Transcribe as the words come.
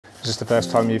Is this the first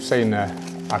time you've seen an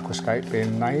aquascape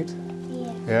being made?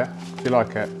 Yeah. Yeah? Do you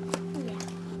like it? Yeah.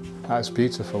 That's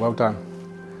beautiful, well done.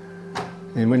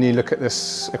 And when you look at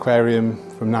this aquarium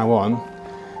from now on,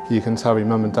 you can tell your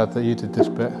mum and dad that you did this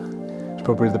bit. It's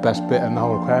probably the best bit in the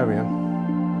whole aquarium.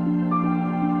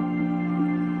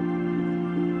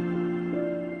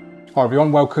 Hi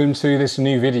everyone, welcome to this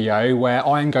new video where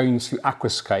I'm going to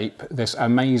aquascape this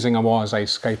amazing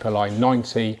Awase Scaperline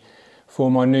 90 for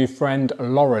my new friend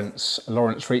Lawrence.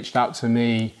 Lawrence reached out to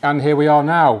me and here we are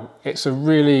now. It's a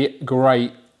really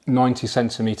great 90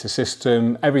 centimetre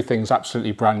system. Everything's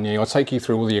absolutely brand new. I'll take you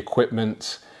through all the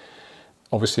equipment.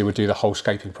 Obviously we'll do the whole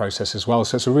scaping process as well.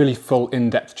 So it's a really full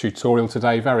in-depth tutorial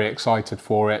today. Very excited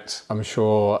for it. I'm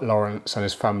sure Lawrence and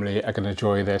his family are going to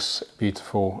enjoy this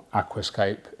beautiful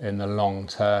aquascape in the long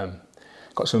term.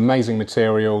 Got some amazing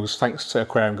materials. Thanks to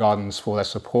Aquarium Gardens for their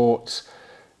support.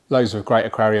 Loads of great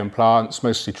aquarium plants,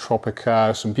 mostly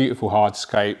Tropica, some beautiful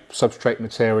hardscape, substrate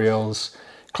materials,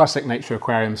 classic nature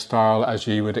aquarium style as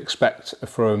you would expect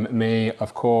from me,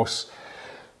 of course.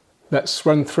 Let's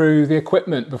run through the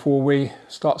equipment before we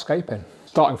start scaping.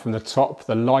 Starting from the top,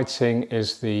 the lighting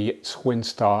is the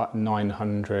Twinstar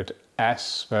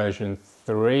 900S version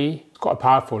 3. It's got a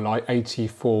powerful light,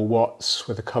 84 watts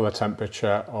with a colour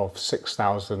temperature of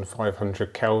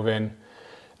 6,500 Kelvin.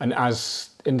 And as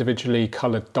individually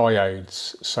coloured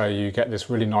diodes, so you get this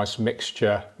really nice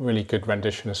mixture, really good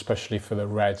rendition, especially for the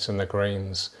reds and the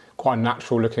greens. Quite a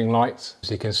natural looking light.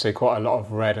 So you can see quite a lot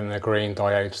of red and the green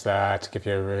diodes there to give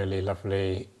you a really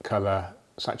lovely colour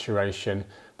saturation,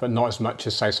 but not as much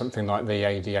as say something like the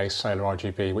ADA Sailor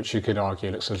RGB, which you could argue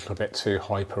looks a little bit too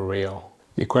hyper real.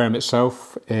 The aquarium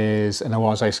itself is an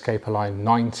Awase Scaperline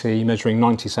 90, measuring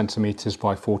 90 centimetres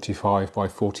by 45 by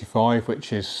 45,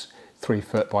 which is 3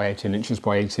 foot by 18 inches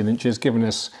by 18 inches, giving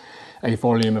us a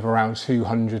volume of around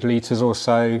 200 litres or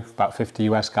so, about 50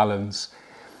 US gallons.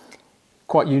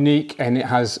 Quite unique, and it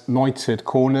has mitered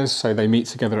corners, so they meet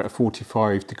together at a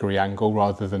 45-degree angle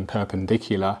rather than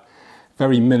perpendicular.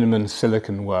 Very minimum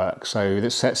silicon work, so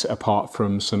this sets it apart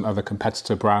from some other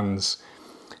competitor brands.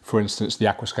 For instance, the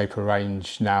Aquascaper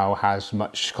range now has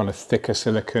much kind of thicker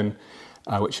silicon,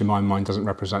 which in my mind doesn't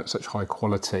represent such high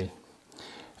quality.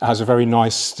 It has a very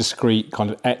nice discreet kind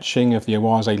of etching of the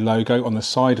Awase logo on the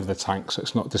side of the tank, so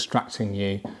it's not distracting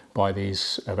you by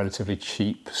these relatively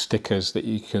cheap stickers that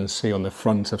you can see on the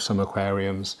front of some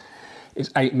aquariums. It's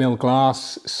 8mm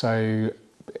glass, so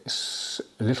it's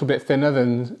a little bit thinner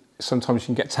than sometimes you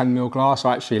can get 10mm glass.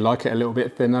 I actually like it a little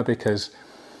bit thinner because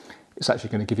it's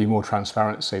actually going to give you more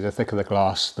transparency. The thicker the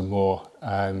glass, the more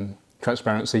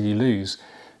transparency you lose.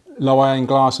 Low iron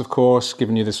glass, of course,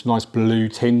 giving you this nice blue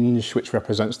tinge, which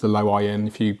represents the low iron.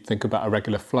 If you think about a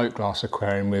regular float glass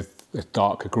aquarium with a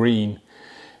darker green,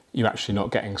 you're actually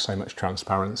not getting so much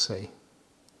transparency.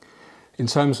 In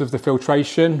terms of the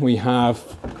filtration, we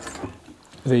have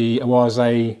the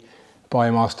Awase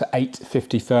Biomaster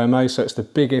 850 Thermo, so it's the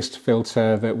biggest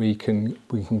filter that we can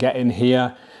get in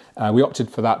here. We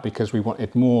opted for that because we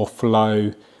wanted more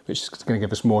flow, which is going to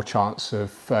give us more chance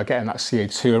of getting that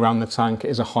CO2 around the tank. It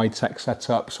is a high-tech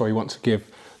setup, so we want to give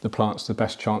the plants the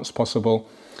best chance possible.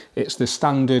 It's the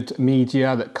standard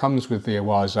media that comes with the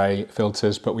Awase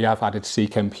filters, but we have added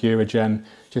Seachem Purigen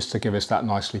just to give us that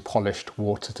nicely polished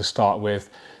water to start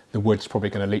with. The wood's probably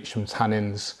going to leach some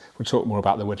tannins. We'll talk more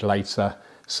about the wood later,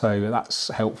 so that's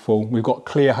helpful. We've got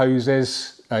clear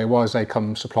hoses. Awase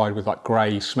come supplied with like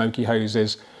grey smoky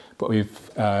hoses, but we've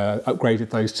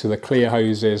upgraded those to the clear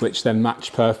hoses, which then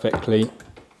match perfectly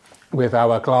with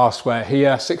our glassware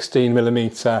here,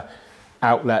 16mm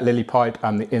outlet lily pipe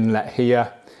and the inlet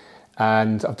here.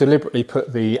 And I've deliberately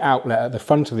put the outlet at the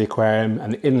front of the aquarium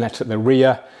and the inlet at the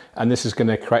rear, and this is going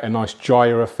to create a nice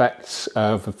gyre effect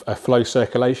of a flow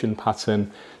circulation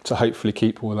pattern to hopefully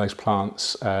keep all those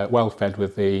plants well fed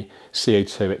with the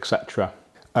CO2, etc.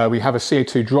 We have a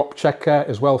CO2 drop checker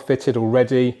as well fitted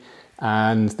already.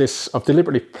 And this, I've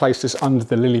deliberately placed this under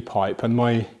the lily pipe, and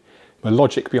my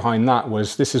logic behind that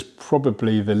was this is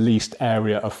probably the least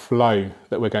area of flow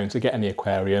that we're going to get in the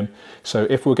aquarium. So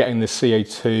if we're getting the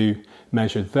CO2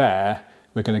 measured there,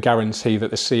 we're going to guarantee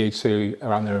that the CO2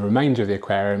 around the remainder of the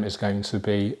aquarium is going to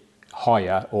be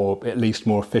higher, or at least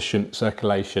more efficient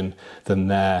circulation than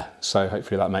there. So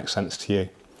hopefully that makes sense to you.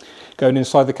 Going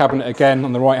inside the cabinet again,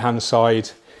 on the right hand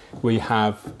side, we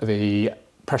have the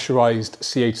pressurized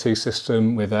CO2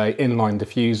 system with an inline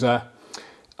diffuser.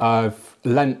 I've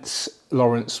lent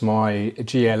Lawrence my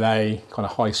GLA kind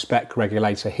of high spec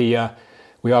regulator here.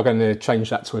 We are going to change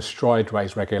that to a stride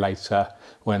raise regulator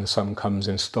when some comes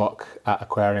in stock at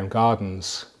Aquarium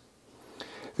Gardens.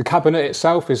 The cabinet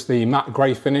itself is the matte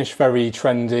grey finish, very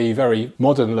trendy, very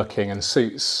modern looking, and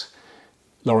suits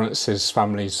Lawrence's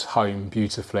family's home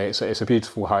beautifully. It's a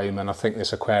beautiful home, and I think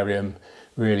this aquarium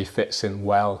really fits in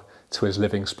well to his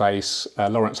living space.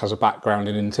 Lawrence has a background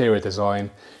in interior design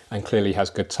and clearly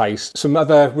has good taste. Some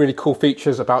other really cool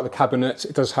features about the cabinet: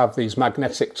 it does have these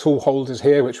magnetic tool holders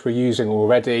here, which we're using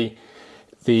already.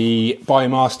 The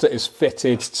Biomaster is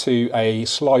fitted to a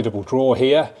slidable drawer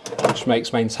here, which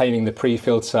makes maintaining the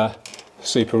pre-filter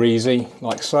super easy,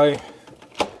 like so.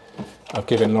 I've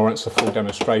given Lawrence a full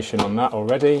demonstration on that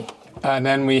already. And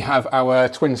then we have our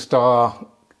TwinStar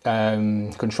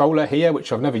controller here,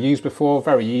 which I've never used before.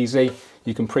 Very easy.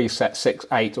 You can preset 6,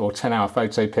 8 or 10 hour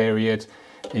photo period.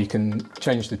 You can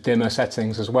change the dimmer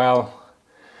settings as well,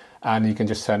 and you can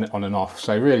just turn it on and off.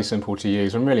 So really simple to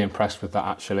use. I'm really impressed with that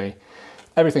actually.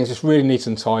 Everything's just really neat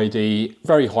and tidy,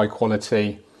 very high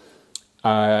quality.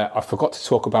 I forgot to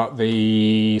talk about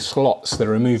the slots, the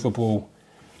removable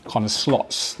kind of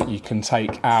slots that you can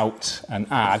take out and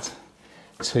add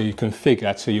to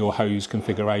configure to your hose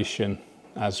configuration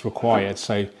as required.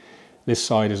 So this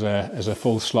side is a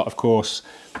full slot, of course,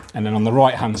 and then on the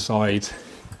right hand side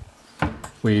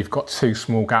we've got 2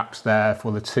 small gaps there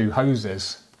for the 2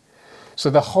 hoses. So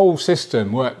the whole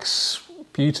system works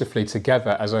beautifully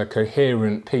together as a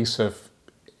coherent piece of,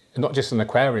 not just an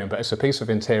aquarium, but it's a piece of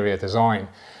interior design.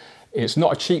 It's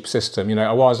not a cheap system. You know,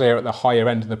 I was here at the higher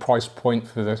end of the price point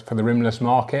for the rimless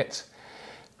market,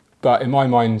 but in my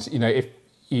mind, you know, if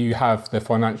you have the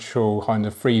financial kind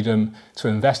of freedom to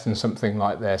invest in something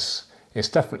like this, it's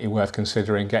definitely worth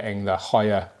considering getting the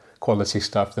higher quality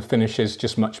stuff. The finish is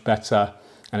just much better,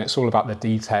 and it's all about the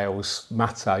details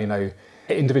matter. You know,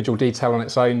 individual detail on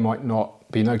its own might not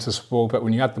be noticeable, but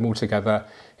when you add them all together,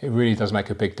 it really does make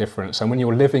a big difference. And when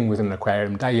you're living within an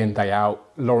aquarium day in, day out,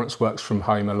 Lawrence works from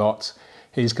home a lot.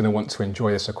 He's going to want to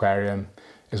enjoy this aquarium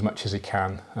as much as he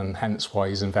can, and hence why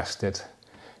he's invested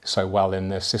so well in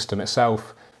the system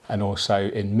itself and also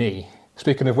in me.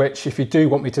 Speaking of which, if you do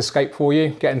want me to scape for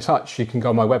you, get in touch. You can go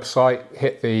on my website,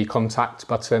 hit the contact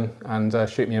button and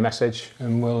shoot me a message,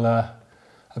 and we'll have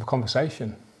a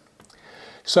conversation.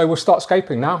 So we'll start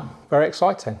scaping now. Very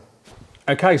exciting.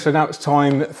 Okay, so now it's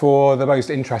time for the most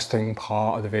interesting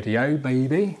part of the video,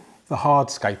 maybe, the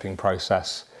hardscaping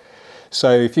process.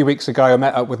 So a few weeks ago I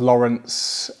met up with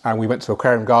Lawrence and we went to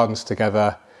Aquarium Gardens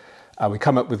together. We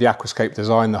come up with the aquascape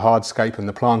design, the hardscape and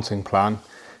the planting plan.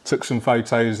 Took some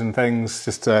photos and things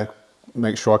just to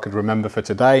make sure I could remember for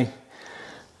today.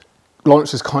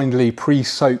 Lawrence has kindly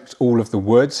pre-soaked all of the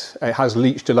wood. It has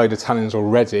leached a load of tannins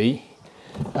already.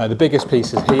 The biggest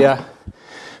piece is here.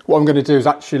 What I'm going to do is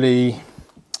actually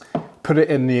put it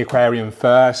in the aquarium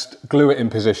first, glue it in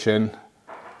position,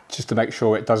 just to make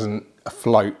sure it doesn't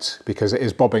float, because it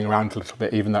is bobbing around a little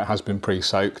bit even though it has been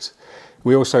pre-soaked.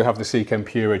 We also have the Seachem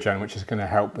Purigen, which is going to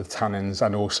help with tannins,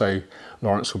 and also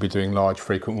Lawrence will be doing large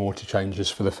frequent water changes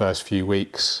for the first few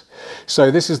weeks. So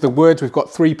this is the wood. We've got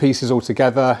 3 pieces all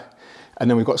together, and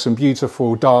then we've got some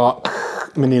beautiful dark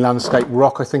mini landscape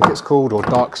rock, I think it's called, or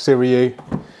dark Siriu.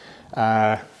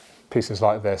 Pieces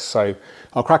like this. So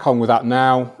I'll crack on with that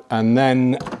now, and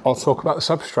then I'll talk about the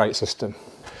substrate system.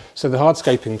 So the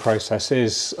hardscaping process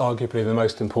is arguably the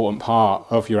most important part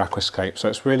of your aquascape. So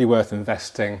it's really worth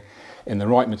investing in the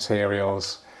right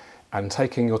materials and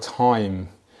taking your time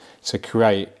to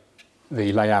create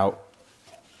the layout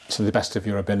to the best of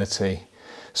your ability.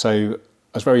 So I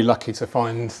was very lucky to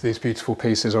find these beautiful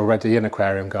pieces already in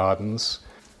Aquarium Gardens.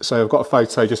 So I've got a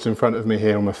photo just in front of me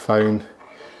here on my phone,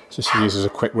 just to use as a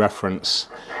quick reference,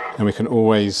 and we can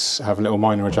always have little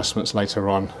minor adjustments later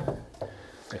on.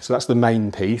 So that's the main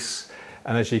piece,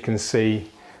 and as you can see,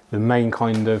 the main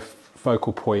kind of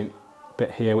focal point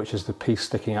bit here, which is the piece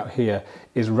sticking out here,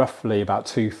 is roughly about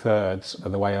 2/3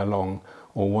 of the way along,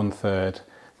 or 1/3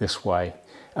 this way,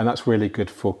 and that's really good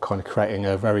for kind of creating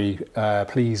a very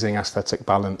pleasing aesthetic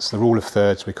balance. The rule of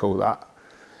thirds, we call that.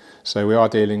 So we are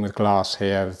dealing with glass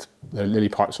here, with the lily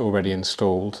pipes already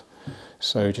installed.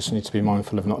 So just need to be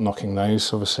mindful of not knocking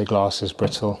those. Obviously glass is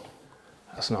brittle.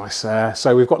 That's nice there.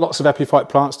 So we've got lots of epiphyte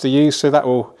plants to use, so that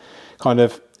will kind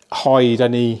of hide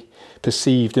any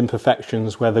perceived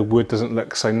imperfections where the wood doesn't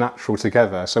look so natural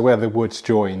together. So where the wood's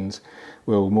joined,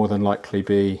 we'll more than likely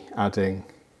be adding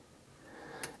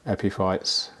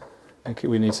epiphytes. I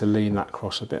think we need to lean that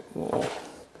across a bit more.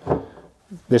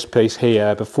 This piece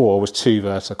here before was too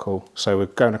vertical, so we're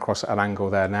going across at an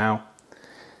angle there now.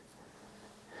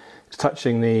 It's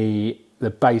touching the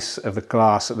base of the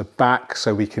glass at the back,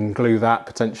 so we can glue that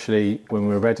potentially when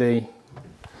we're ready.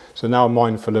 So now I'm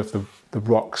mindful of the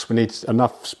rocks. We need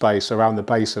enough space around the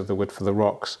base of the wood for the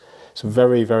rocks, It's a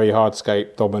very, very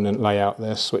hardscape dominant layout,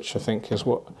 this, which I think is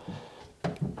what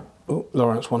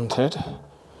Lawrence wanted.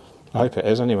 I hope it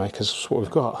is anyway, because it's what we've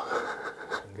got.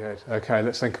 Good. Okay,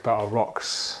 let's think about our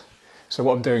rocks. So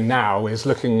what I'm doing now is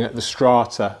looking at the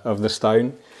strata of the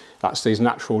stone. That's these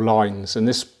natural lines, and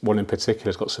this one in particular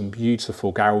has got some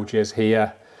beautiful gouges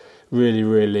here. Really,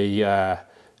 really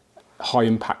high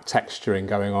impact texturing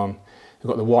going on. We've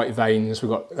got the white veins,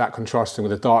 we've got that contrasting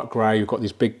with the dark grey, we've got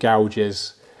these big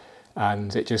gouges,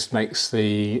 and it just makes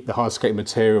the hardscape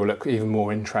material look even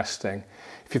more interesting.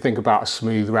 If you think about a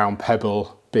smooth round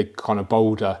pebble, big kind of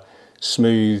boulder,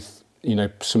 smooth, you know,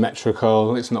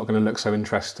 symmetrical, it's not going to look so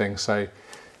interesting. So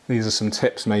these are some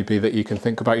tips maybe that you can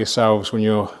think about yourselves when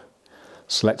you're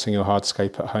selecting your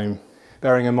hardscape at home.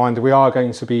 Bearing in mind that we are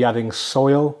going to be adding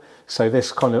soil, so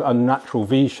this kind of unnatural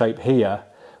V shape here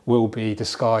will be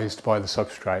disguised by the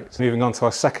substrate. Moving on to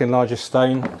our second largest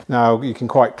stone. Now you can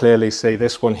quite clearly see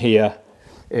this one here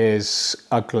is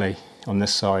ugly on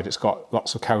this side. It's got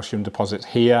lots of calcium deposits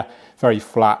here, very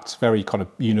flat, very kind of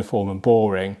uniform and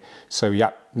boring. So we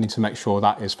need to make sure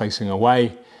that is facing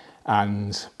away.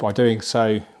 And by doing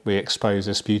so, we expose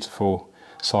this beautiful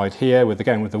side here with,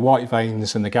 again, with the white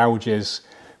veins and the gouges,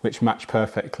 which match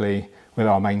perfectly with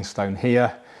our main stone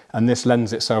here. And this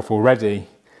lends itself already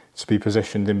to be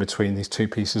positioned in between these two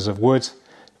pieces of wood,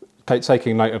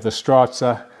 taking note of the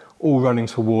strata, all running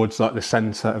towards like the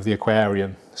center of the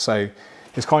aquarium. So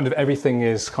it's kind of, everything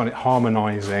is kind of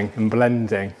harmonizing and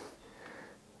blending.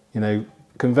 You know,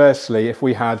 conversely, if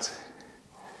we had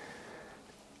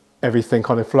everything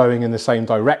kind of flowing in the same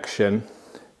direction,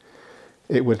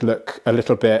 it would look a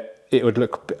little bit, it would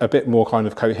look a bit more kind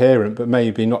of coherent, but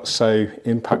maybe not so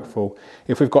impactful.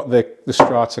 If we've got the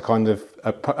strata kind of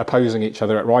opposing each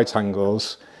other at right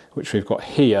angles, which we've got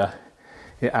here,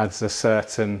 it adds a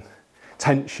certain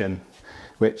tension,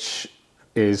 which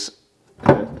is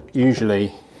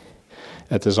usually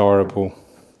a desirable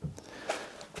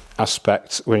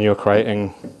aspect when you're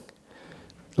creating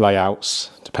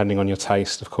layouts, depending on your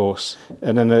taste, of course.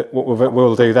 And then what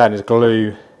we'll do then is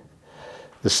glue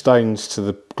the stones to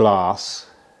the glass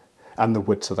and the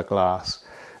wood to the glass,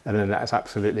 and then that's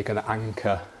absolutely going to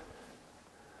anchor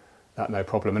that, no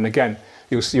problem. And again,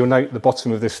 you'll note the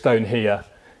bottom of this stone here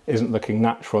isn't looking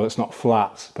natural, it's not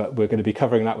flat, but we're going to be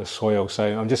covering that with soil,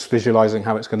 so I'm just visualizing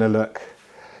how it's going to look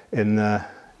in the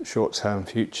short-term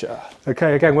future.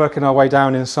 Okay, again, working our way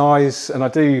down in size, and I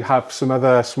do have some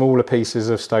other smaller pieces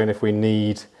of stone if we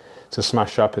need to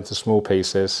smash up into small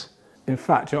pieces. In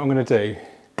fact, you know what I'm going to do?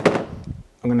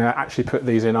 I'm going to actually put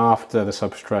these in after the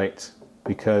substrate,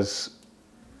 because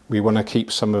we want to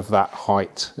keep some of that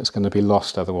height. It's going to be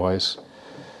lost otherwise.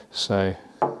 So,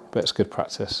 but it's good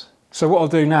practice. So what I'll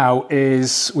do now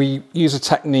is we use a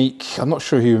technique. I'm not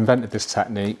sure who invented this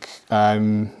technique,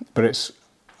 but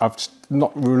I've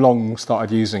not long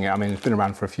started using it. I mean, it's been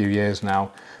around for a few years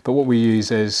now. But what we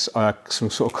use is some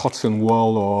sort of cotton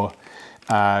wool, or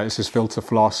this is filter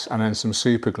floss, and then some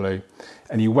super glue.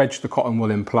 And you wedge the cotton wool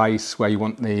in place where you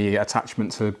want the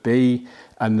attachment to be,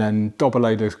 and then dab a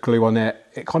load of glue on it.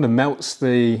 It kind of melts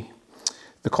the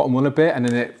cotton wool a bit, and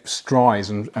then it dries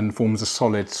and forms a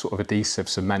solid sort of adhesive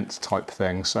cement type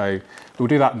thing. So we'll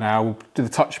do that now. We'll do the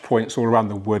touch points all around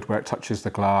the wood where it touches the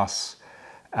glass,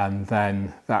 and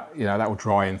then that will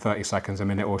dry in 30 seconds, a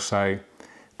minute or so.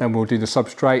 Then we'll do the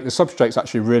substrate. The substrate's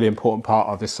actually a really important part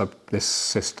of this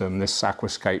system, this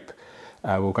aquascape.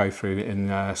 We'll go through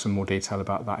in some more detail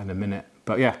about that in a minute.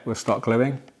 But yeah, we'll start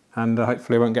gluing, and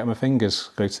hopefully I won't get my fingers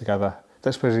glued together.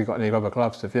 Don't suppose you've got any rubber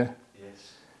gloves, have you?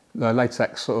 Yes. The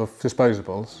latex sort of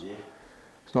disposables? Yeah.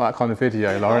 It's not that kind of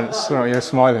video, Lawrence. What are you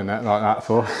smiling at like that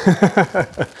for?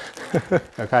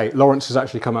 Okay, Lawrence has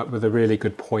actually come up with a really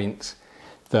good point,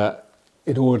 that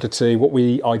in order to, what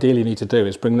we ideally need to do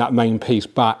is bring that main piece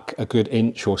back a good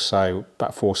inch or so,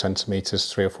 about 4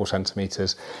 centimetres, 3 or 4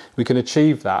 centimetres. We can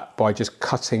achieve that by just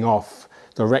cutting off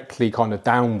directly kind of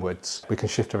downwards. We can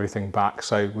shift everything back.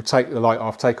 So we'll take the light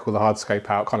off, take all the hardscape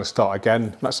out, kind of start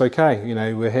again. That's okay, you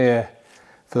know, we're here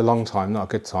for the long time, not a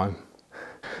good time.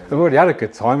 They've already had a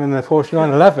good time in the Porsche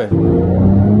 911.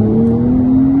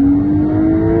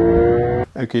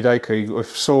 Okie dokie, we've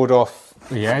sawed off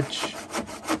the edge,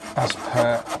 as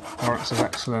per Lawrence's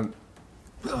excellent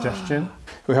suggestion.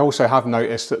 We also have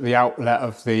noticed that the outlet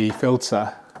of the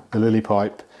filter, the lily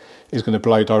pipe, is going to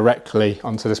blow directly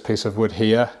onto this piece of wood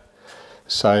here.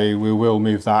 So we will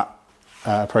move that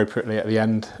appropriately at the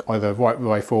end, either right the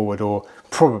way forward or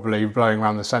probably blowing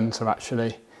around the centre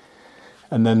actually.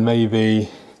 And then maybe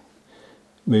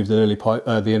move the lily pipe,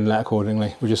 the inlet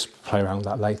accordingly. We'll just play around with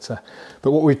that later.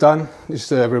 But what we've done, just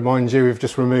to remind you, we've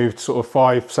just removed sort of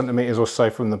 5 centimetres or so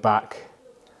from the back.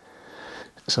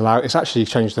 It's actually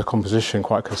changed the composition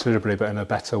quite considerably, but in a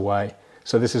better way.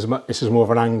 So this is more of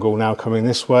an angle now coming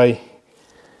this way.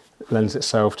 It lends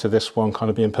itself to this one kind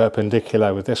of being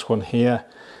perpendicular with this one here.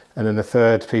 And then the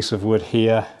third piece of wood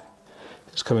here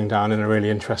is coming down in a really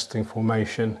interesting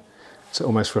formation to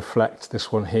almost reflect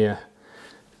this one here.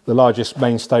 The largest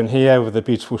main stone here with the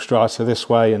beautiful strata this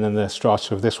way, and then the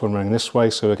strata of this one running this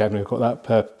way. So again, we've got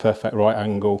that perfect right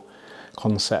angle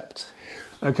concept.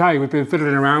 Okay, we've been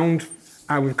fiddling around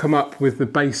and we've come up with the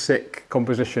basic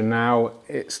composition now.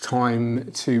 It's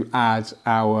time to add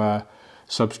our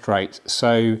substrate.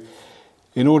 So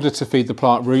in order to feed the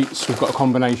plant roots, we've got a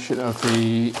combination of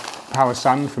the Power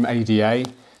Sand from ADA,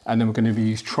 and then we're going to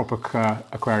use Tropica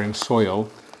aquarium soil.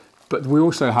 But we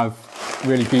also have a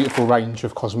really beautiful range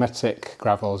of cosmetic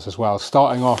gravels as well,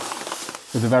 starting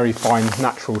off with a very fine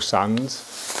natural sand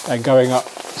and going up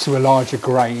to a larger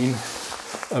grain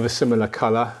of a similar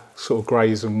colour, sort of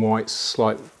greys and whites,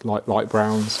 light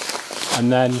browns, and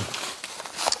then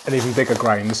an even bigger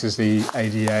grain. This is the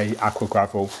ADA Aqua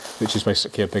Gravel, which is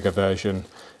basically a bigger version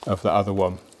of the other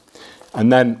one.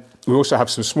 And then we also have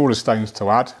some smaller stones to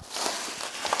add,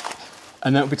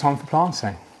 and then it'll be time for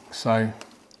planting. So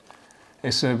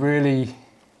it's a really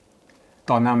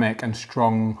dynamic and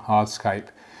strong hardscape.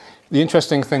 The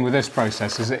interesting thing with this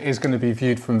process is it is going to be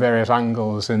viewed from various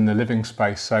angles in the living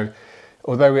space. So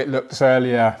although it looked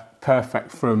earlier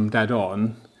perfect from dead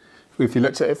on, if you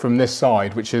looked at it from this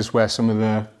side, which is where some of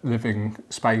the living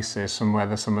space is and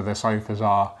where some of the sofas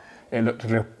are, it looked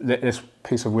this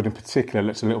piece of wood in particular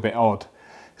looks a little bit odd.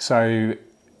 So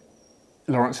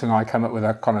Lawrence and I came up with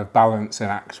a kind of balancing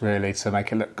act really to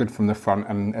make it look good from the front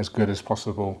and as good as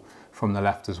possible from the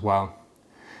left as well.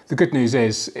 The good news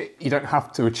is you don't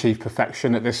have to achieve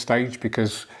perfection at this stage,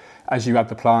 because as you add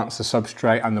the plants, the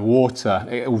substrate and the water,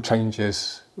 it all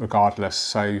changes regardless.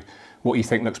 So what you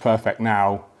think looks perfect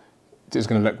now is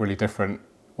going to look really different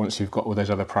once you've got all those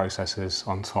other processes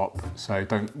on top. So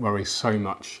don't worry so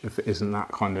much if it isn't that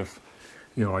kind of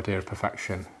your idea of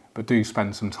perfection, but do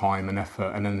spend some time and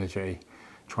effort and energy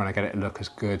trying to get it to look as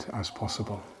good as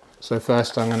possible. So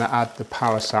first I'm going to add the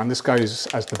Power Sand. This goes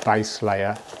as the base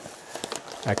layer.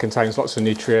 It contains lots of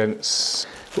nutrients,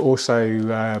 but also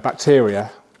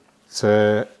bacteria,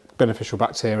 so beneficial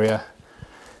bacteria,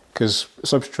 because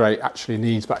substrate actually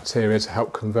needs bacteria to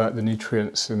help convert the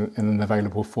nutrients in an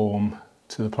available form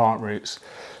to the plant roots.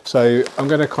 So I'm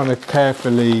going to kind of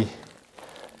carefully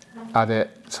add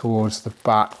it towards the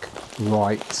back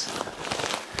right.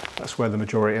 That's where the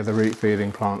majority of the root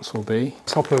feeding plants will be.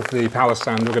 Top of the Power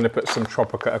Sand, we're going to put some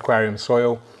Tropica aquarium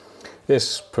soil.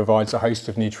 This provides a host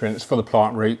of nutrients for the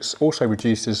plant roots, also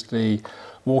reduces the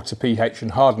water pH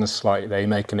and hardness slightly,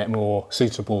 making it more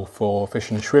suitable for fish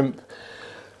and shrimp.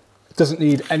 It doesn't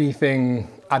need anything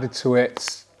added to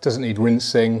it, doesn't need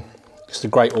rinsing. Just a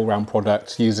great all-round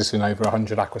product. Used this in over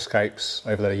 100 aquascapes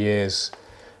over the years.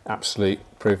 Absolute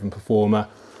proven performer.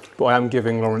 But I am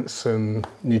giving Lawrence some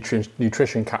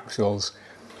nutrition capsules,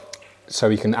 so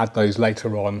he can add those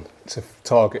later on to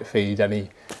target feed any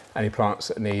plants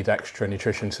that need extra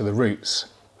nutrition to the roots.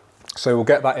 So we'll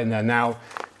get that in there now.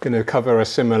 Going to cover a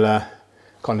similar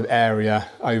kind of area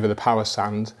over the Power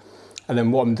Sand, and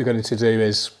then what I'm going to do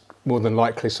is, more than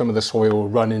likely some of the soil will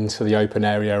run into the open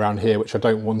area around here, which I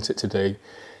don't want it to do.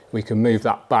 We can move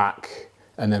that back,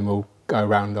 and then we'll go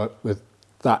around with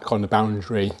that kind of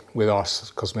boundary with our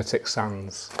cosmetic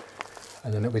sands,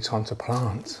 and then it'll be time to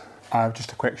plant.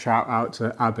 Just a quick shout out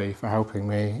to Abby for helping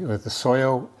me with the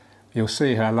soil. You'll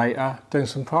see her later doing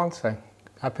some planting.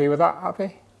 Happy with that,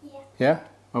 Abby? Yeah. Yeah?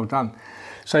 Well done.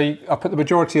 So I put the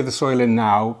majority of the soil in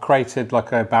now, created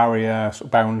like a barrier, sort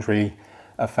of boundary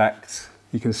effect.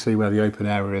 You can see where the open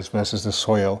area is versus the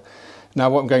soil. Now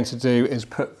what I'm going to do is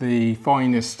put the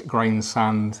finest grain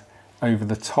sand over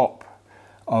the top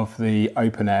of the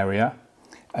open area,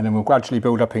 and then we'll gradually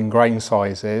build up in grain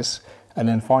sizes, and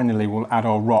then finally we'll add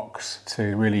our rocks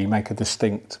to really make a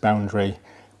distinct boundary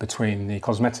between the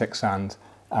cosmetic sand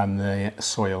and the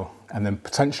soil, and then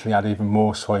potentially add even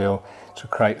more soil to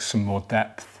create some more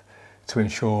depth to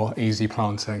ensure easy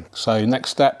planting. So next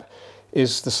step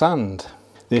is the sand.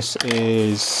 This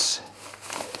is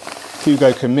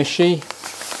Hugo Kamishi.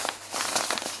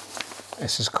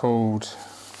 This is called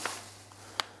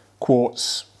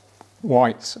Quartz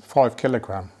White, 5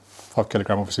 kilogram. 5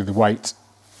 kilogram, obviously the weight,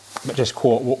 but just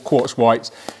quartz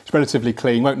white. It's relatively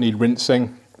clean, won't need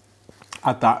rinsing.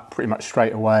 Add that pretty much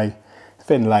straight away.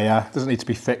 thin layer. It doesn't need to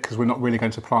be thick because we're not really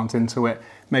going to plant into it.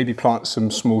 Maybe plant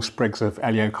some small sprigs of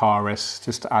Eleucharis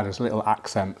just to add as little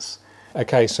accents.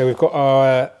 Okay, so we've got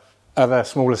our other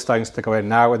smaller stones to go in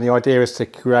now, and the idea is to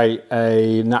create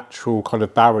a natural kind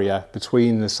of barrier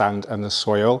between the sand and the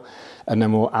soil, and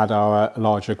then we'll add our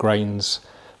larger grains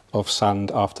of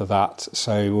sand after that.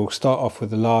 So we'll start off with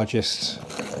the largest,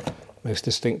 most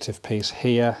distinctive piece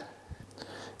here,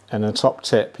 and the top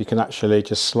tip you can actually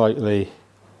just slightly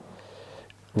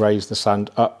raise the sand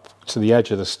up to the edge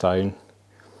of the stone,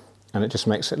 and it just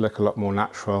makes it look a lot more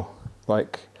natural,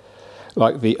 like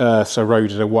the earth's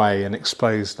eroded away and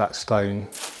exposed that stone.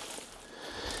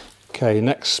 Okay,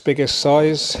 next biggest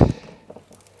size.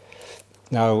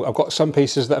 Now I've got some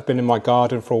pieces that have been in my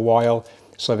garden for a while,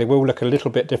 so they will look a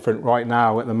little bit different right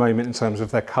now at the moment in terms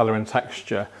of their colour and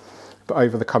texture, but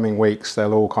over the coming weeks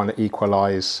they'll all kind of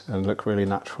equalise and look really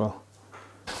natural.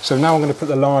 So now I'm going to put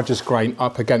the largest grain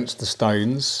up against the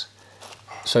stones.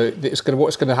 So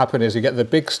what's going to happen is you get the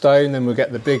big stone, then we'll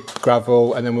get the big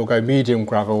gravel, and then we'll go medium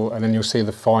gravel, and then you'll see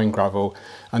the fine gravel.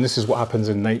 And this is what happens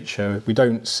in nature. We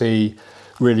don't see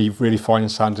really, really fine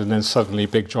sand and then suddenly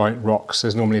big giant rocks.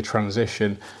 There's normally a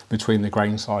transition between the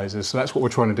grain sizes. So that's what we're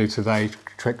trying to do today,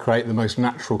 to create the most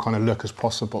natural kind of look as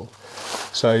possible.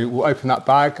 So we'll open that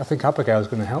bag. I think Abigail's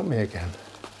going to help me again.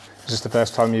 Is this the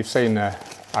first time you've seen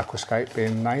Aquascape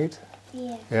being made?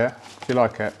 Yeah. Yeah? Do you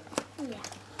like it? Yeah.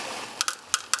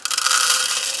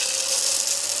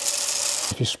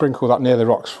 If you sprinkle that near the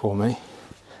rocks for me,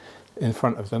 in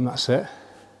front of them, that's it.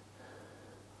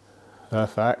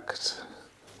 Perfect.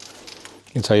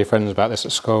 You can tell your friends about this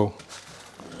at school.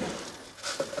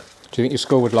 Do you think your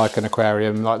school would like an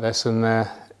aquarium like this in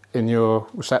your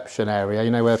reception area,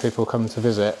 you know, where people come to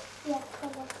visit? Yeah,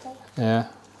 probably. Yeah.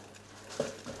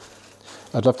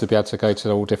 I'd love to be able to go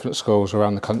to all different schools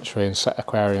around the country and set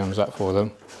aquariums up for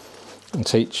them and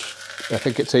teach. I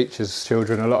think it teaches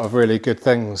children a lot of really good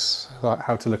things, like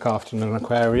how to look after an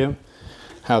aquarium,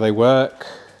 how they work,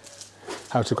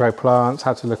 how to grow plants,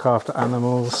 how to look after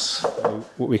animals.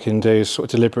 What we can do is sort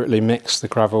of deliberately mix the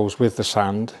gravels with the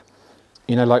sand.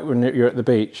 You know, like when you're at the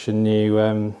beach and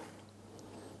you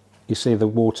see the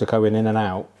water going in and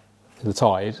out, the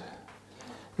tide,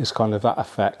 it's kind of that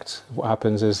effect. What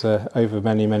happens is over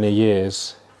many, many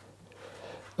years,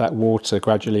 that water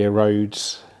gradually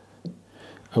erodes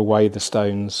away the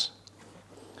stones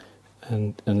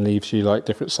and leaves you like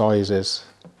different sizes.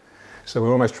 So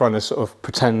we're almost trying to sort of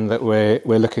pretend that we're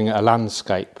looking at a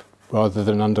landscape rather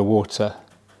than underwater.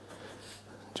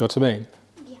 Do you know what I mean?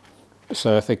 Yeah.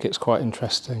 So I think it's quite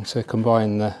interesting to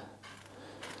combine the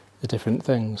different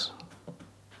things.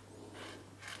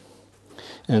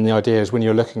 And the idea is when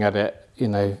you're looking at it, you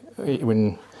know,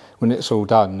 when it's all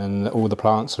done and all the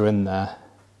plants are in there,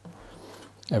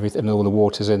 everything, all the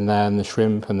water's in there, and the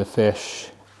shrimp and the fish,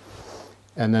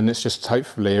 and then it's just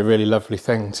hopefully a really lovely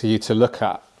thing to you to look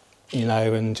at, you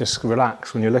know, and just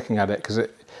relax when you're looking at it, because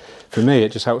for me,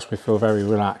 it just helps me feel very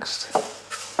relaxed,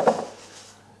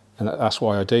 and that's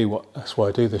why I do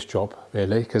this job,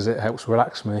 really, because it helps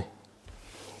relax me.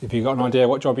 Have you got an idea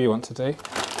what job you want to do?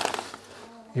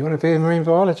 You want to be a marine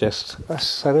biologist?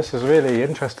 So this is really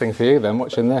interesting for you then,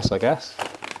 watching this, I guess.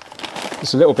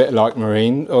 It's a little bit like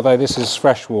marine, although this is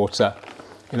freshwater.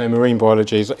 You know, marine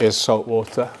biology is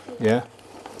saltwater, yeah?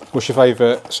 What's your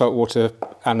favourite saltwater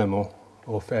animal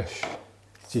or fish?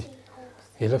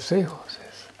 You love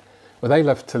seahorses? Well, they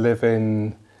love to live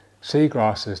in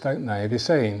seagrasses, don't they? Have you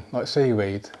seen? Like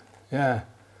seaweed. Yeah.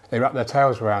 They wrap their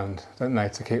tails around, don't they,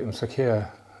 to keep them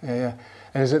secure. Yeah, yeah.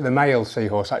 And is it the male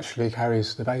seahorse actually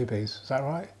carries the babies? Is that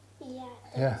right? Yeah.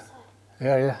 Yeah.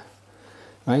 Yeah, yeah.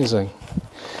 Amazing.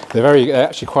 They're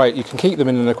actually quite, you can keep them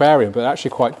in an aquarium, but they're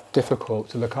actually quite difficult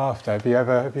to look after. Have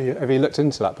you looked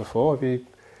into that before? Have you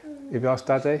asked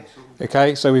Daddy?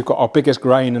 Okay, so we've got our biggest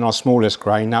grain and our smallest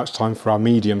grain. Now it's time for our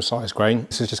medium-sized grain.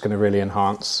 This is just going to really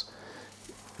enhance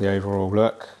the overall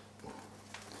look.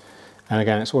 And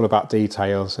again, it's all about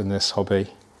details in this hobby.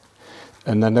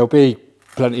 And then there'll be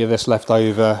plenty of this left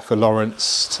over for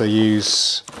Lawrence to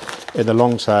use in the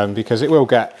long term, because it will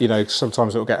get, you know,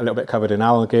 sometimes it will get a little bit covered in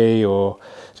algae or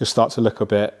just start to look a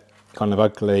bit kind of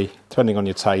ugly, depending on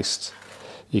your taste.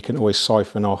 You can always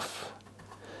siphon off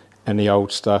any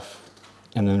old stuff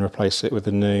and then replace it with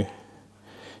the new.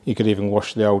 You could even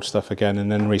wash the old stuff again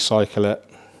and then recycle it.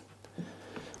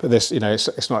 But this, you know,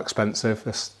 it's not expensive.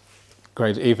 This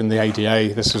grade, even the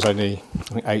ADA, this was only,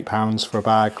 I think, £8 for a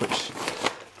bag, which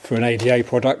for an ADA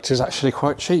product is actually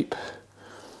quite cheap.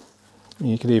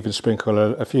 You could even sprinkle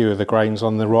a few of the grains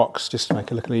on the rocks just to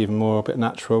make it look even more a bit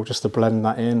natural, just to blend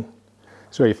that in.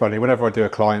 It's really funny, whenever I do a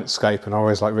client scape, and I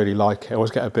always really like it, I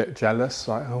always get a bit jealous,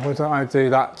 like, oh, why don't I do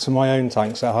that to my own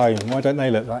tanks at home? Why don't they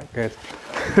look that good?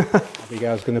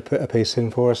 Abigail's going to put a piece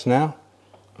in for us now.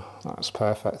 That's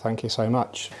perfect, thank you so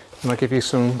much. And I'll give you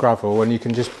some gravel and you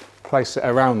can just place it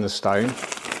around the stone.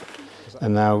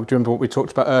 And now, do you remember what we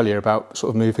talked about earlier about sort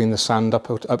of moving the sand up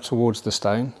towards the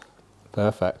stone?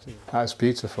 Perfect. That's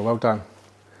beautiful, well done.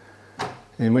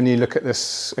 And when you look at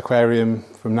this aquarium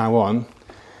from now on,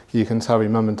 you can tell your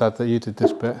mum and dad that you did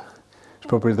this bit. It's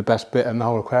probably the best bit in the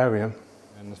whole aquarium.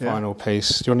 And the final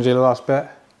piece. Do you want to do the last bit?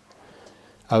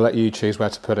 I'll let you choose where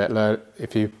to put it.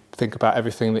 If you think about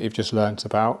everything that you've just learnt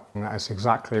about, and that is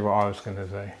exactly what I was going to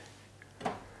do.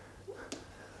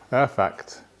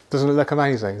 Perfect. Doesn't it look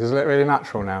amazing? Does it look really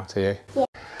natural now to you? Yeah.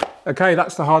 Okay,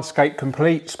 that's the hardscape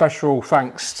complete. Special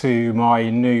thanks to my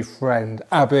new friend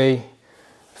Abby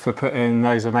for putting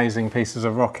those amazing pieces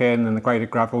of rock in and the graded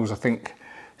gravels. I think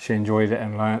she enjoyed it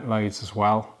and learnt loads as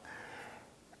well.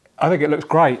 I think it looks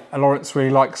great. Lawrence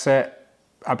really likes it.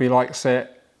 Abby likes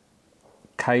it.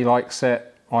 Kay likes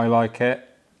it. I like it.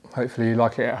 Hopefully you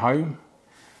like it at home.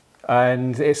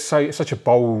 And it's such a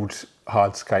bold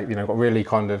hardscape. You know, got really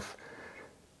kind of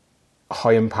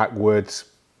high impact wood.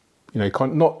 You know,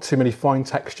 not too many fine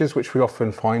textures, which we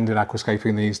often find in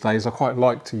aquascaping these days. I quite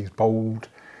like to use bold,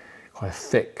 kind of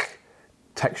thick,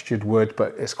 textured wood,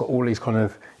 but it's got all these kind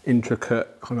of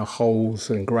intricate kind of holes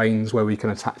and grains where we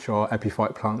can attach our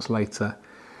epiphyte plants later.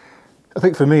 I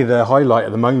think for me the highlight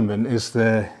at the moment is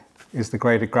the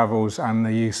graded gravels and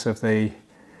the use of the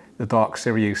dark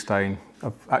Siriu stone.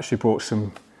 I've actually brought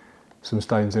some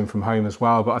stones in from home as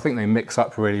well, but I think they mix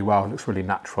up really well. It looks really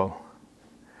natural.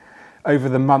 Over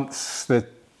the months, the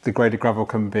graded gravel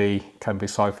can be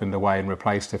siphoned away and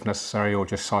replaced if necessary, or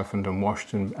just siphoned and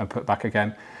washed and put back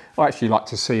again. I actually like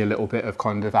to see a little bit of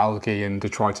kind of algae and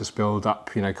detritus build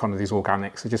up, you know, kind of these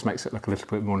organics. It just makes it look a little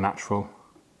bit more natural.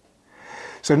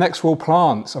 So next we'll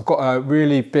plants. I've got a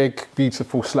really big,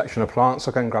 beautiful selection of plants.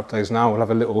 I'll go and grab those now. We'll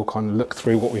have a little kind of look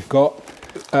through what we've got.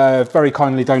 Very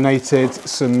kindly donated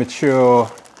some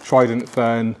mature trident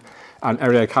fern and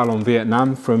Eriocalon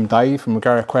Vietnam from Dave from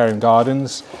Regara Aquarium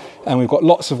Gardens. And we've got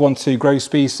lots of 1-2 grow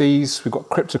species. We've got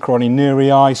Cryptocoryne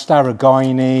nerii,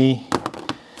 Starragine,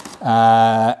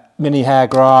 mini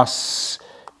hairgrass,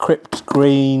 Crypt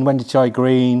green, Wendichai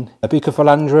green,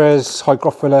 Bucophilandras,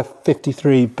 Hygrophila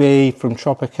 53B from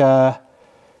Tropica,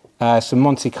 some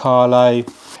Monte Carlo,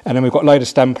 and then we've got a load of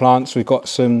stem plants. We've got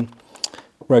some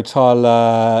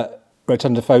Rotala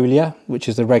rotundifolia, which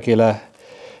is the regular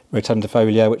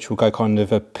rotundifolia, which will go kind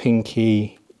of a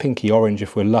pinky orange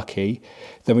if we're lucky.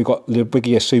 Then we've got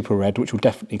Ludwigia super red, which will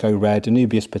definitely go red,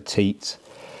 Anubias petite.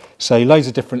 So loads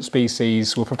of different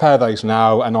species. We'll prepare those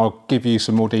now and I'll give you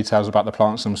some more details about the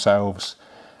plants themselves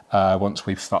once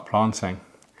we start planting.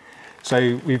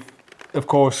 So we've of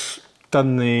course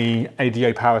done the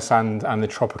ADO Power Sand and the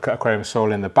Tropica Aquarium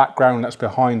soil in the background. That's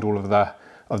behind all of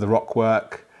the rock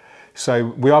work. So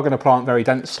we are going to plant very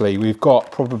densely. We've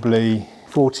got probably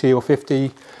 40 or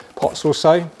 50 pots or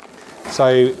so.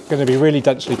 So going to be really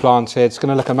densely planted. It's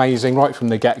going to look amazing right from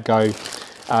the get-go.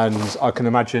 And I can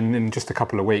imagine in just a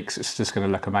couple of weeks, it's just going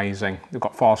to look amazing. We've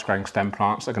got fast-growing stem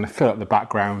plants that are going to fill up the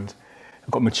background.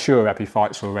 We've got mature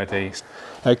epiphytes already.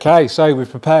 Okay, so we've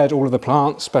prepared all of the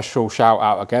plants. Special shout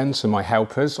out again to my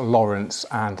helpers, Lawrence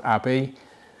and Abby.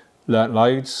 Learnt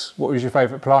loads. What was your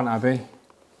favourite plant, Abby?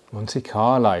 Monte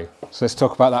Carlo. So let's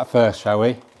talk about that first, shall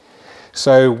we?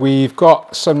 So we've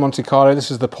got some Monte Carlo.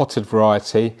 This is the potted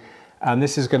variety. And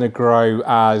this is going to grow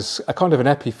as a kind of an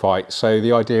epiphyte. So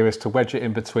the idea is to wedge it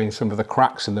in between some of the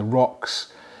cracks in the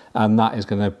rocks. And that is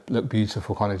going to look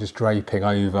beautiful, kind of just draping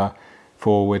over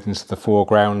forward into the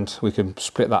foreground. We can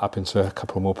split that up into a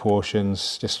couple more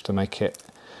portions just to make it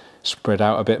spread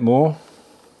out a bit more.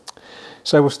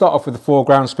 So we'll start off with the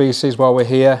foreground species while we're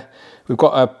here. We've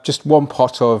got just one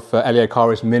pot of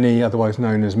Eleocharis mini, otherwise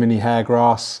known as mini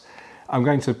hairgrass. I'm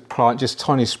going to plant just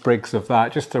tiny sprigs of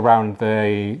that just around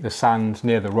the sand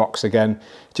near the rocks again,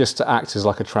 just to act as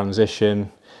like a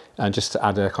transition and just to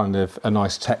add a kind of a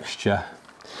nice texture.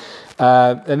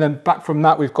 And then back from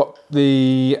that, we've got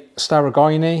the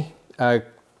Starragine,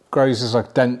 grows as a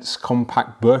dense,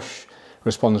 compact bush,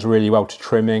 responds really well to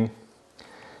trimming.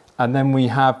 And then we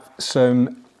have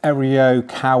some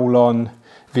Eriocalon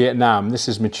Vietnam. This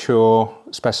is mature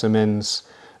specimens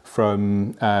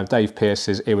from Dave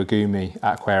Pearce's Iwagumi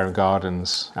at Aquarium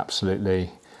Gardens. Absolutely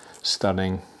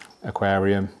stunning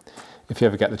aquarium. If you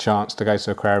ever get the chance to go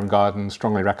to Aquarium Gardens,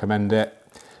 strongly recommend it.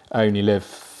 I only live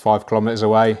 5 kilometres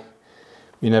away.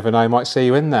 You never know, I might see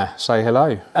you in there. Say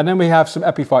hello. And then we have some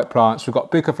epiphyte plants. We've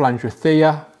got Bucophilandra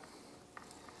thea,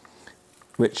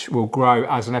 which will grow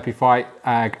as an epiphyte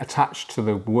attached to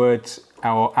the wood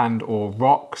or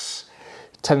rocks.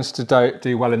 Tends to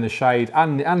do well in the shade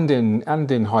and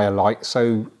in higher light,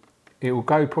 so it will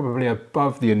go probably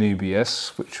above the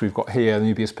Anubias, which we've got here,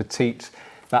 Anubias petite.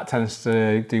 That tends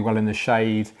to do well in the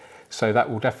shade, so that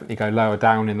will definitely go lower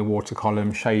down in the water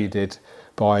column, shaded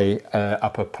by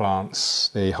upper plants,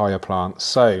 the higher plants.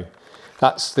 So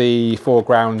that's the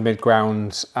foreground,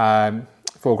 midground,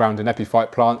 foreground and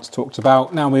epiphyte plants talked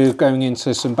about. Now we're going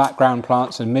into some background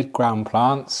plants and midground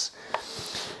plants.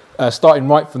 Starting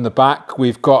right from the back,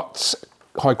 we've got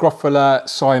Hygrophila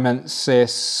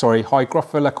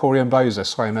coryambosa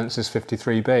siamensis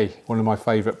 53B, one of my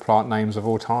favourite plant names of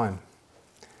all time.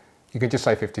 You could just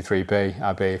say 53B,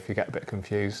 Abby, if you get a bit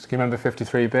confused. Can you remember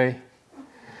 53B?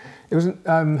 It was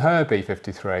Herbie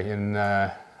 53 in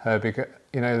Herbie,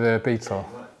 you know, the Beatle.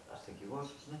 I think he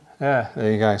was, wasn't he? Yeah,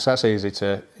 there you go. So that's easy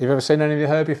to... You've ever seen any of the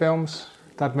Herbie films?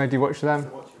 Dad made you watch them?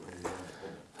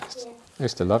 I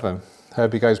used to love them.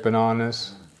 Herbie Goes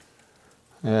Bananas.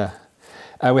 Yeah.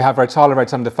 We have Rotala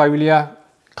rotundifolia,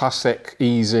 classic,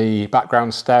 easy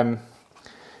background stem.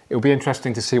 It will be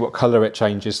interesting to see what colour it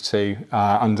changes to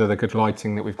under the good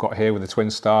lighting that we've got here with the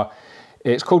twin star.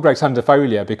 It's called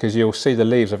rotundifolia because you'll see the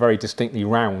leaves are very distinctly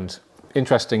round.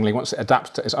 Interestingly, once it adapts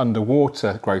to its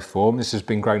underwater growth form, this has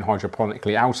been grown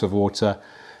hydroponically out of water.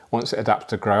 Once it adapts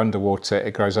to grow underwater,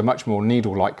 it grows a much more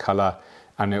needle-like colour,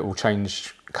 and it will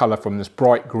change colour from this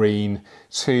bright green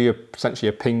to essentially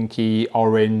a pinky,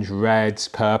 orange, red,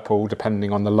 purple,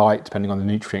 depending on the light, depending on the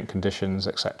nutrient conditions,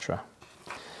 etc.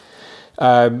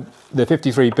 The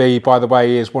 53B, by the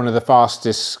way, is one of the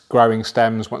fastest growing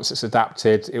stems. Once it's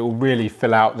adapted, it will really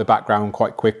fill out the background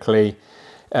quite quickly.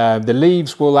 The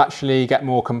leaves will actually get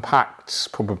more compact,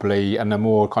 probably, and a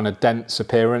more kind of dense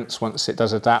appearance once it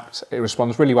does adapt. It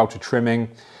responds really well to trimming.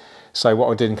 So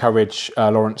what I did encourage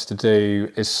Lawrence to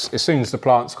do is, as soon as the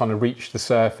plants kind of reach the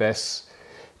surface,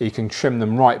 he can trim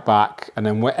them right back, and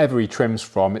then wherever he trims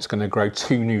from, it's going to grow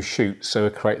 2 new shoots, so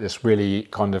it'll create this really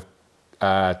kind of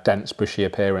dense, bushy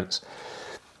appearance.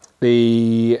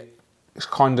 The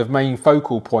kind of main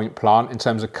focal point plant in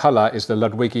terms of colour is the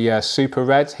Ludwigia Super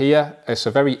Red here. It's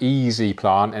a very easy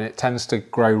plant, and it tends to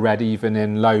grow red even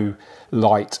in low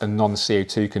light and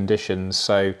non-CO2 conditions,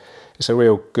 so it's a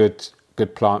real good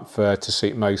plant to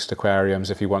suit most aquariums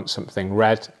if you want something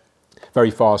red. Very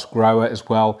fast grower as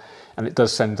well, and it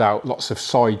does send out lots of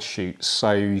side shoots,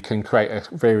 so you can create a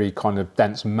very kind of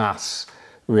dense mass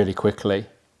really quickly.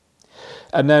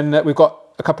 And then we've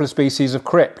got a couple of species of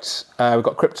crypt. We've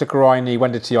got Cryptocorini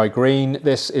Wendertii green.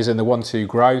 This is in the 1-2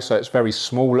 grow, so it's very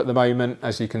small at the moment,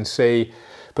 as you can see,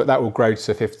 but that will grow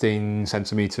to 15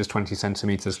 centimetres, 20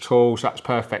 centimetres tall, so that's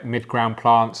perfect mid-ground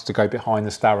plants to go behind the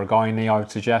Staragini, I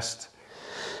would suggest.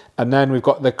 And then we've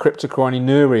got the Cryptocorini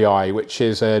nurii, which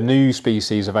is a new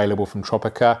species available from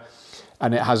Tropica,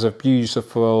 and it has a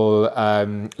beautiful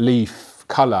leaf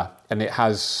colour, and it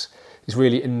has these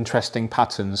really interesting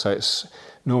patterns. So it's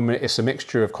a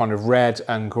mixture of kind of red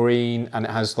and green, and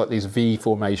it has like these V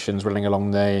formations running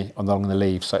along the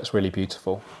leaves, so it's really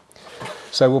beautiful.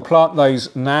 So we'll plant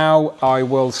those now. I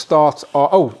will start.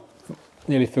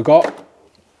 Nearly forgot.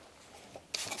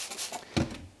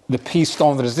 The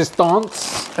piston de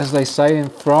resistance, as they say in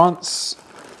France.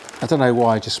 I don't know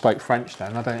why I just spoke French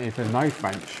then. I don't even know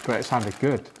French, but it sounded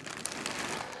good.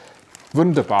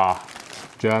 Wunderbar,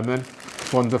 German,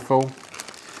 wonderful,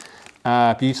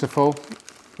 beautiful,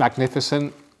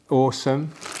 magnificent,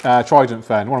 awesome. Trident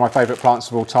fern, one of my favourite plants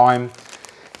of all time.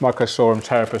 Microsorum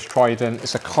pteropus trident.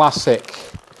 It's a classic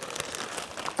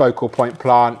focal point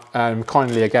plant,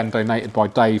 kindly again donated by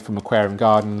Dave from Aquarium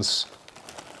Gardens.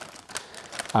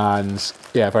 And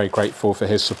yeah, very grateful for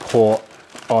his support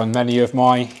on many of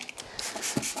my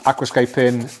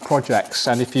aquascaping projects.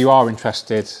 And if you are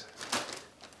interested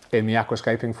in me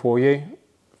aquascaping for you,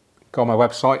 go on my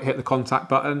website, hit the contact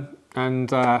button, and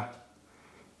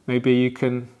maybe you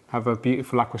can have a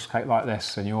beautiful aquascape like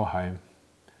this in your home.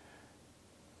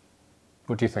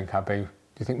 What do you think, Abby? Do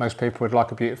you think most people would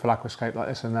like a beautiful aquascape like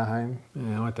this in their home?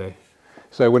 Yeah, I do.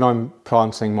 So when I'm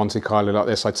planting Monte Carlo like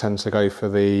this, I tend to go for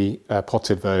the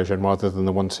potted version rather than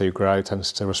the 1-2 grow. It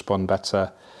tends to respond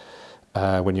better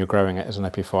when you're growing it as an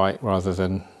epiphyte, rather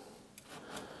than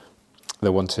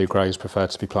the 1-2 grows prefer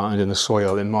to be planted in the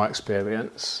soil, in my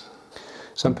experience.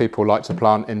 Some people like to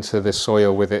plant into the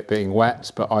soil with it being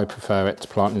wet, but I prefer it to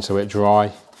plant into it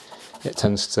dry. It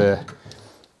tends to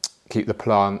keep the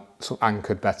plant sort of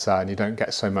anchored better, and you don't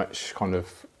get so much kind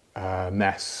of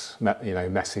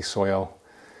messy soil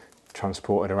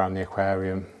transported around the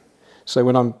aquarium. So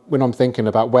when I'm thinking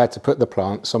about where to put the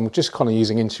plants, I'm just kind of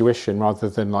using intuition rather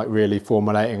than like really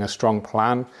formulating a strong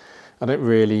plan. I don't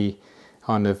really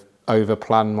kind of over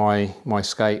plan my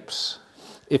scapes.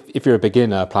 If you're a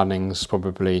beginner, planning's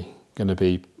probably going to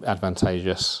be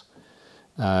advantageous.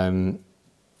 And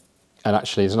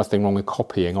actually, there's nothing wrong with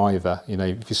copying either. You know,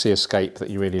 if you see a scape that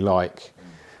you really like,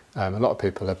 a lot of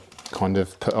people are kind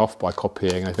of put off by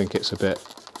copying. I think it's a bit,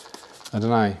 I don't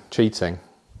know, cheating.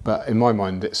 But in my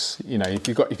mind, it's, you know, if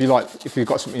you've got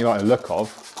something you like the look of,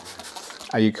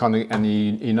 and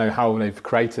you know how they've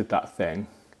created that thing,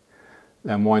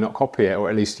 then why not copy it, or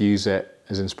at least use it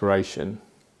as inspiration?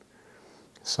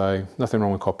 So nothing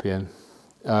wrong with copying.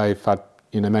 I've had,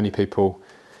 you know, many people,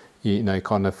 you know,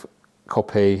 kind of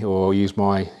copy or use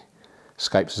my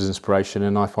scapes as inspiration,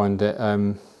 and I find it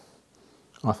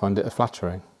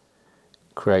flattering.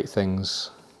 Create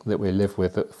things that we live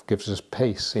with that gives us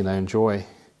peace, you know, and joy.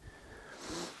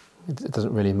 It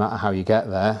doesn't really matter how you get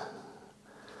there,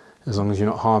 as long as you're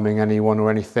not harming anyone or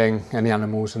anything, any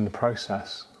animals in the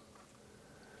process.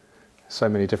 So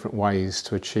many different ways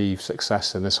to achieve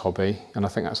success in this hobby, and I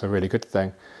think that's a really good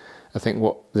thing. I think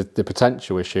what the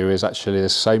potential issue is actually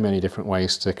there's so many different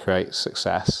ways to create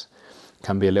success. It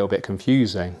can be a little bit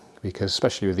confusing because,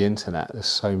 especially with the internet, there's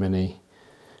so many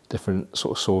different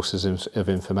sort of sources of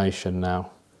information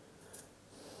now.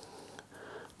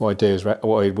 What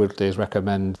I would do is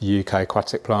recommend the UK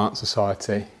Aquatic Plant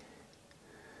Society,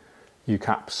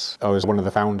 UCAPS. I was one of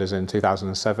the founders in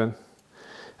 2007,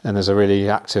 and there's a really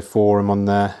active forum on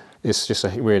there. It's just a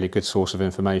really good source of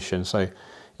information. So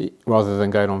rather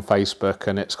than going on Facebook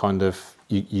and it's kind of,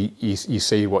 you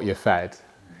see what you're fed,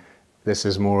 this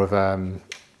is more of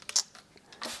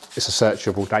it's a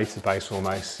searchable database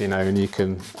almost, you know, and you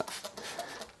can,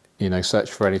 you know,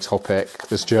 search for any topic.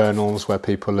 There's journals where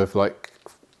people have, like,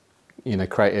 you know,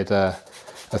 created a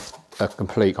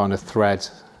complete kind of thread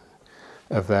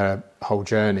of their whole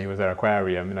journey with their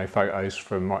aquarium, you know, photos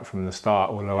from right from the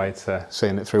start all the way to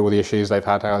seeing it through all the issues they've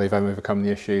had, how they've overcome the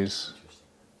issues.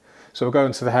 So we'll go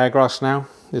into the hairgrass now.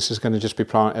 This is going to just be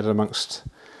planted amongst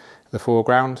the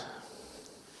foreground.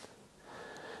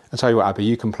 I'll tell you what, Abby,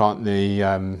 you can plant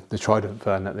the trident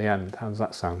fern at the end. How does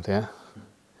that sound, yeah?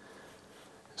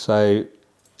 So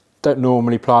don't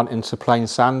normally plant into plain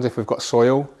sand if we've got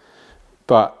soil,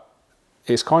 but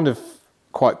it's kind of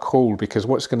quite cool because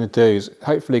what it's going to do is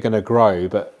hopefully going to grow,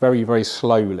 but very, very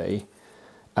slowly,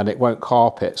 and it won't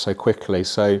carpet so quickly.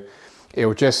 So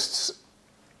it'll just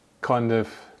kind of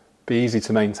be easy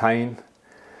to maintain.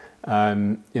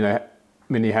 You know,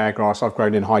 mini hairgrass I've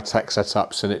grown in high-tech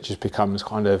setups, and it just becomes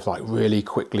kind of like really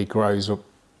quickly grows up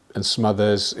and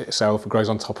smothers itself and grows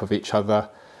on top of each other.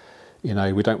 You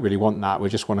know, we don't really want that. We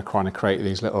just want to kind of create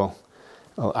these little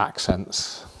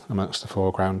accents amongst the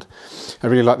foreground. I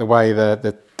really like the way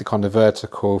the kind of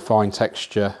vertical fine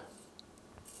texture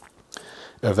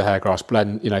of the hairgrass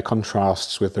blend, you know,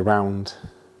 contrasts with the round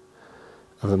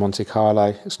of the Monte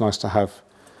Carlo. It's nice to have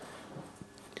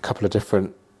a couple of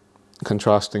different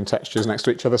contrasting textures next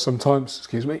to each other sometimes,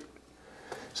 excuse me.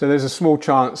 So there's a small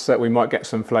chance that we might get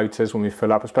some floaters when we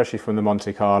fill up, especially from the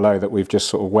Monte Carlo that we've just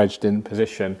sort of wedged in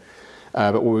position.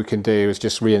 But what we can do is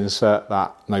just reinsert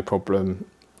that, no problem.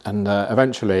 And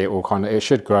eventually it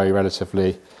should grow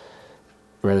relatively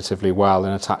well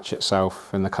and attach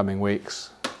itself in the coming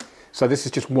weeks. So this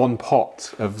is just one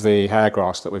pot of the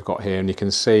hairgrass that we've got here, and you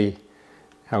can see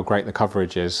how great the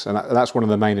coverage is. And that's one of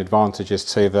the main advantages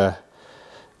to the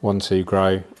 1-2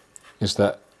 grow, is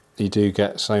that you do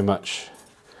get so much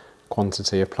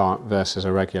quantity of plant versus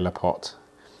a regular pot.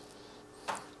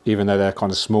 Even though they're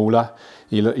kind of smaller,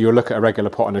 you'll look at a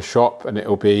regular pot in a shop and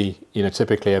it'll be, you know,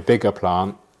 typically a bigger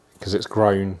plant because it's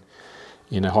grown,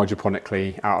 you know,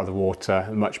 hydroponically out of the water,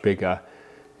 much bigger.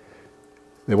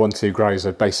 The 1-2 grows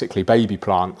are basically baby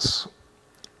plants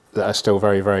that are still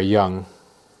very, very young.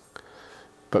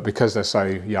 But because they're so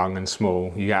young and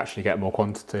small, you actually get more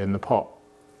quantity in the pot.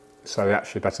 So they're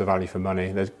actually better value for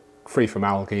money. They're free from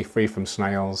algae, free from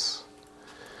snails,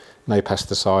 no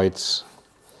pesticides.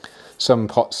 Some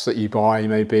pots that you buy,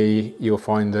 maybe you'll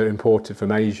find they're imported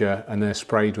from Asia and they're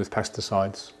sprayed with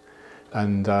pesticides.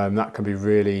 And that can be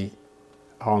really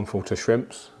harmful to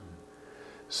shrimps.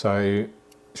 So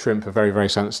shrimp are very, very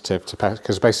sensitive to pests,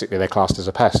 because basically they're classed as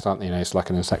a pest, aren't they? You know, it's like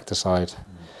an insecticide.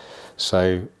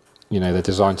 So, you know, they're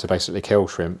designed to basically kill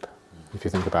shrimp. If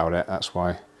you think about it, that's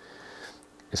why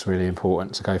it's really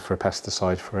important to go for a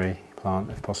pesticide-free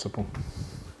plant if possible.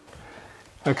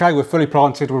 Okay, we're fully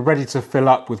planted, we're ready to fill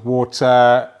up with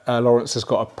water. Lawrence has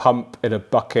got a pump in a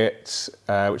bucket,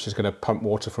 which is going to pump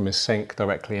water from his sink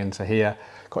directly into here.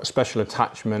 Got a special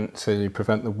attachment to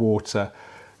prevent the water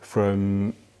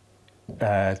from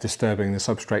disturbing the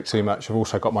substrate too much. I've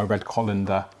also got my red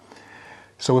colander.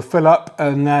 So we'll fill up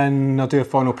and then I'll do a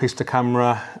final piece to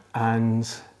camera and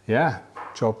yeah,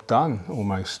 job done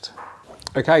almost.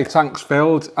 Okay, tank's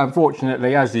filled.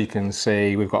 Unfortunately, as you can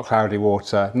see, we've got cloudy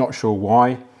water. Not sure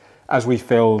why. As we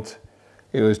filled,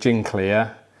 it was gin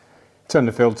clear. Turned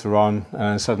the filter on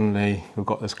and suddenly we've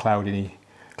got this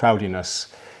cloudiness.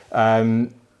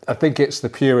 I think it's the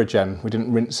Purigen. We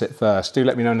didn't rinse it first. Do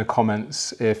let me know in the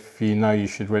comments if you know you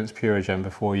should rinse Purigen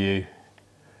before you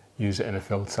use it in a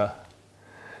filter.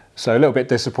 So a little bit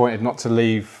disappointed not to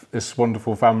leave this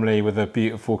wonderful family with a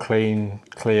beautiful, clean,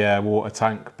 clear water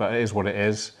tank, but it is what it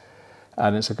is.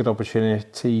 And it's a good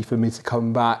opportunity for me to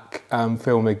come back and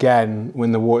film again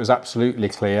when the water is absolutely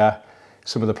clear.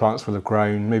 Some of the plants will have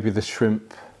grown, maybe the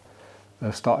shrimp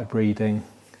have started breeding.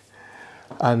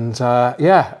 And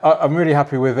yeah, I'm really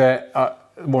happy with it.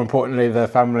 More importantly, the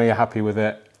family are happy with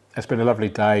it. It's been a lovely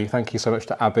day. Thank you so much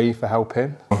to Abby for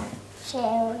helping.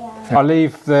 Cheerio. I'll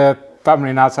leave the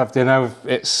family now to have dinner.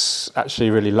 It's actually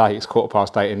really late. It's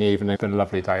 8:15 in the evening. It's been a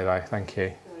lovely day though. Thank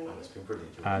you. It's been brilliant.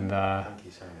 And Thank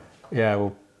you so much. yeah,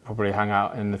 we'll probably hang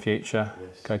out in the future,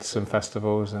 Yes. go to some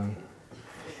festivals and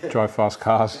drive fast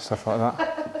cars, stuff like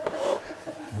that.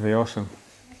 It'd be awesome.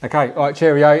 Okay, all right,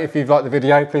 cheerio. If you've liked the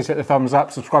video, please hit the thumbs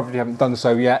up, subscribe if you haven't done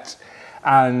so yet.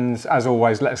 And as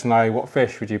always, let us know what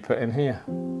fish would you put in here.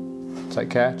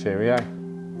 Take care, cheerio.